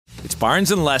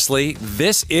Barnes and Leslie.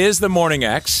 This is the Morning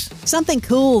X. Something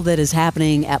cool that is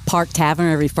happening at Park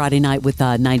Tavern every Friday night with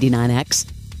 99X.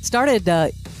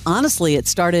 Honestly, it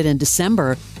started in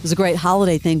December. It was a great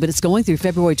holiday thing, but it's going through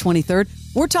February 23rd.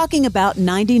 We're talking about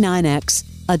 99X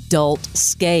Adult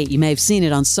Skate. You may have seen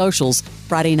it on socials.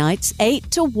 Friday nights, 8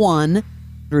 to 1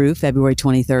 through February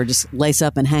 23rd. Just lace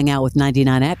up and hang out with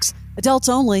 99X. Adults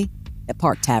only at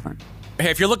Park Tavern. Hey,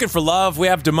 if you're looking for love, we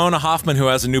have Damona Hoffman, who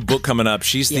has a new book coming up.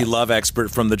 She's the love expert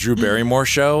from the Drew Barrymore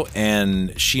show,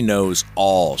 and she knows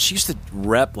all. She used to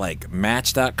rep like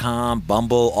Match.com,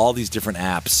 Bumble, all these different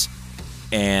apps.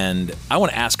 And I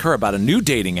want to ask her about a new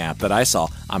dating app that I saw.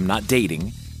 I'm not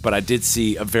dating, but I did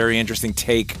see a very interesting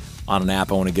take on an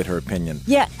app. I want to get her opinion.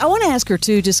 Yeah, I want to ask her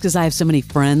too, just because I have so many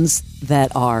friends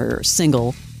that are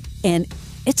single, and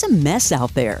it's a mess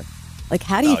out there. Like,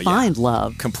 how do you find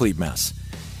love? Complete mess.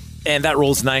 And that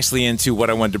rolls nicely into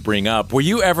what I wanted to bring up. Were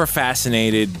you ever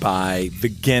fascinated by the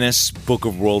Guinness Book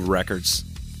of World Records?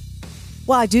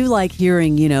 Well, I do like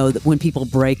hearing, when people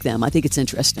break them. I think it's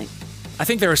interesting. I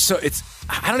think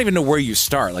I don't even know where you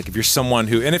start. Like, if you're someone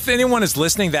who, and if anyone is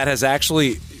listening that has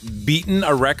actually beaten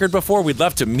a record before, we'd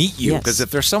love to meet you. Because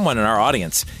if there's someone in our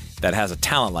audience that has a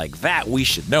talent like that, we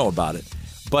should know about it.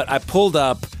 But I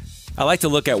like to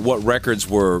look at what records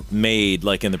were made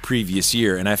like in the previous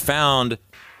year. And I found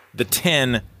the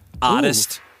 10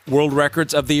 oddest world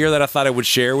records of the year that I thought I would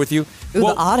share with you.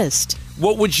 The oddest.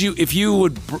 What would you, if you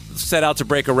would set out to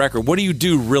break a record, what do you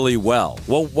do really well?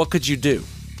 What could you do?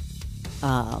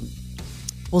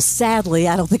 Well, sadly,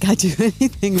 I don't think I do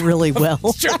anything really well.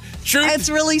 True. It's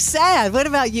really sad. What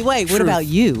about you? Wait, what about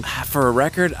you? For a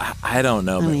record, I don't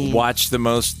know. Watch the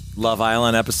most Love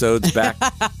Island episodes back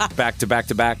to back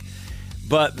to back.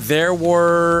 But there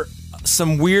were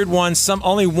some weird ones.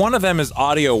 Only one of them is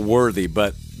audio worthy,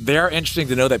 but they are interesting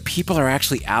to know that people are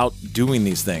actually out doing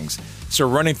these things. So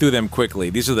running through them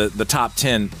quickly, these are the top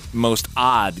 10 most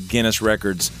odd Guinness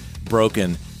records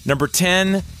broken. Number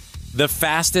 10, the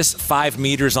fastest 5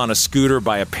 meters on a scooter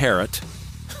by a parrot.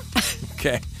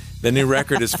 Okay. The new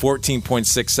record is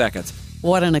 14.6 seconds.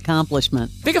 What an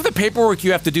accomplishment. Think of the paperwork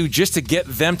you have to do just to get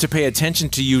them to pay attention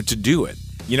to you to do it.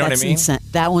 You know what I mean? Insane.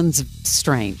 That one's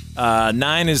strange.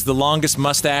 9 is the longest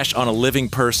mustache on a living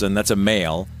person. That's a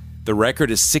male. The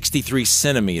record is 63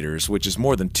 centimeters, which is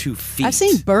more than 2 feet. I've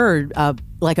seen bird,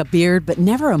 like a beard, but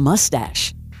never a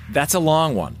mustache. That's a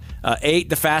long one. 8,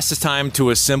 the fastest time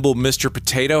to assemble Mr.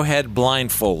 Potato Head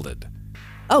blindfolded.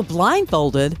 Oh,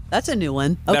 blindfolded? That's a new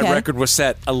one. Okay. That record was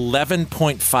set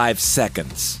 11.5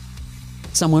 seconds.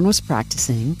 Someone was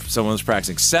practicing.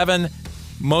 7,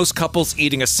 most couples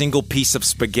eating a single piece of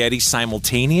spaghetti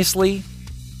simultaneously,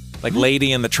 like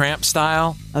Lady and the Tramp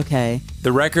style. Okay.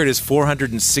 The record is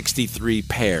 463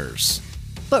 pairs.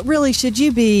 But really, should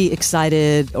you be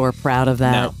excited or proud of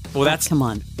that? No. Well, come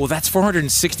on. Well, that's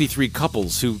 463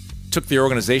 couples who took the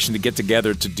organization to get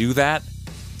together to do that.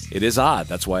 It is odd.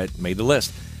 That's why it made the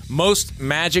list. Most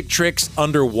magic tricks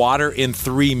underwater in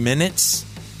 3 minutes.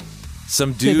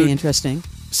 Some dude could be interesting.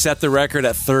 Set the record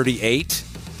at 38,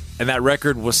 and that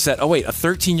record was set. Oh wait, a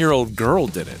 13-year-old girl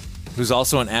did it, who's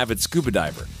also an avid scuba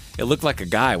diver. It looked like a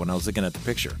guy when I was looking at the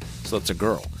picture, so it's a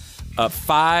girl.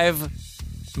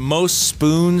 5, most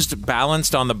spoons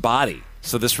balanced on the body.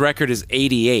 So this record is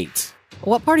 88.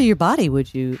 What part of your body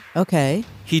would you? Okay.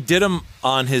 He did them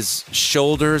on his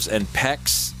shoulders and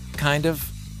pecs, kind of,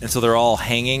 and so they're all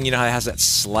hanging. You know how it has that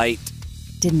slight.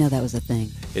 Didn't know that was a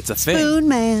thing. It's a thing. Spoon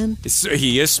Man.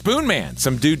 He is Spoon Man.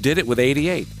 Some dude did it with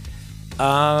 88.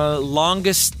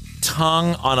 Longest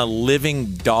tongue on a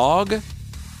living dog.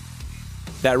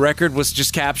 That record was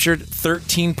just captured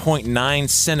 13.9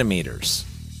 centimeters.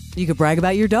 You could brag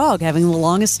about your dog having the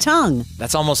longest tongue.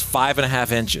 That's almost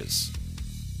 5.5 inches.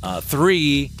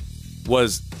 3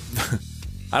 was,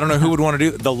 I don't know who would want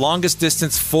to do the longest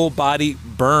distance full body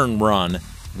burn run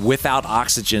without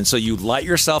oxygen. So you light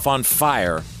yourself on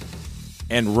fire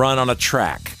and run on a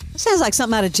track. Sounds like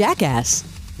something out of Jackass.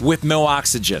 With no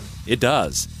oxygen. It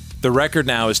does. The record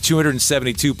now is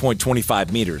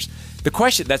 272.25 meters. The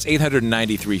question, that's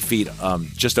 893 feet,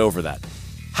 just over that.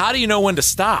 How do you know when to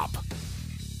stop?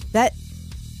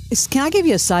 Can I give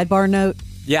you a sidebar note?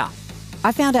 Yeah.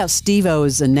 I found out Steve-O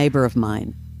is a neighbor of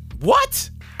mine. What?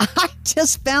 I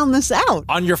just found this out.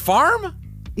 On your farm?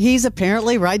 He's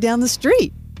apparently right down the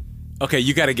street. Okay,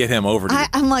 you got to get him over to you.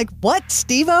 I'm like, what,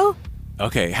 Steve-O?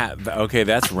 Okay,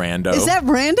 that's rando. Is that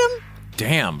random?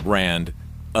 Damn, Rand.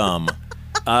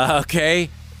 Okay,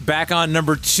 back on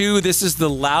number 2. This is the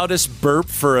loudest burp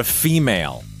for a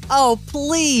female. Oh,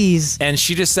 please. And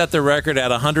she just set the record at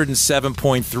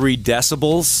 107.3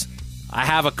 decibels. I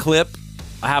have a clip.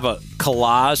 I have a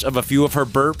collage of a few of her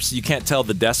burps. You can't tell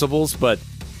the decibels, but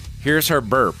here's her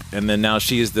burp. And then now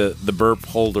she is the burp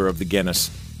holder of the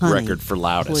Guinness record for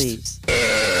loudest. Please.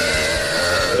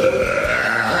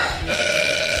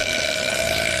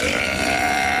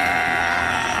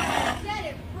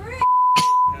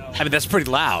 I mean, that's pretty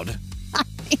loud.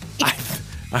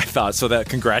 I thought so. That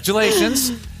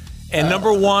congratulations. And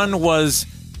number one was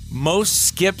most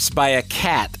skips by a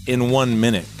cat in 1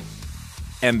 minute.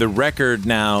 And the record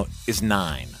now is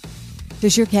 9.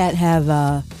 Does your cat have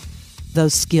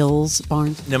those skills,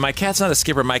 Barnes? No, my cat's not a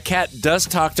skipper. My cat does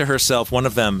talk to herself, one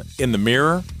of them, in the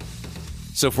mirror.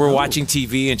 So if we're watching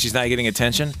TV and she's not getting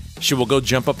attention, she will go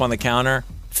jump up on the counter,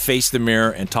 face the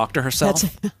mirror, and talk to herself.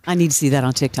 I need to see that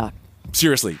on TikTok.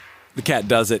 Seriously. The cat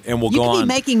does it, and we'll go on. You could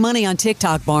be making money on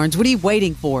TikTok, Barnes. What are you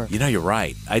waiting for? You know, you're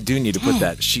right. I do need to put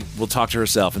that. She will talk to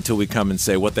herself until we come and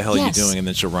say, what the hell are you doing? And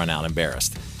then she'll run out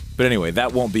embarrassed. But anyway,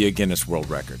 that won't be a Guinness World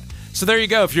Record. So there you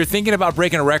go. If you're thinking about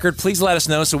breaking a record, please let us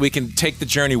know so we can take the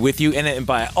journey with you. And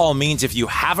by all means, if you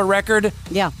have a record,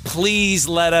 please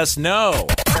let us know.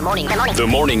 The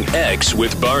Morning X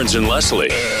with Barnes and Leslie.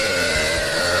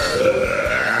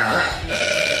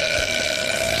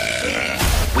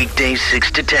 Weekdays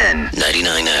 6 to 10.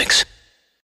 99X.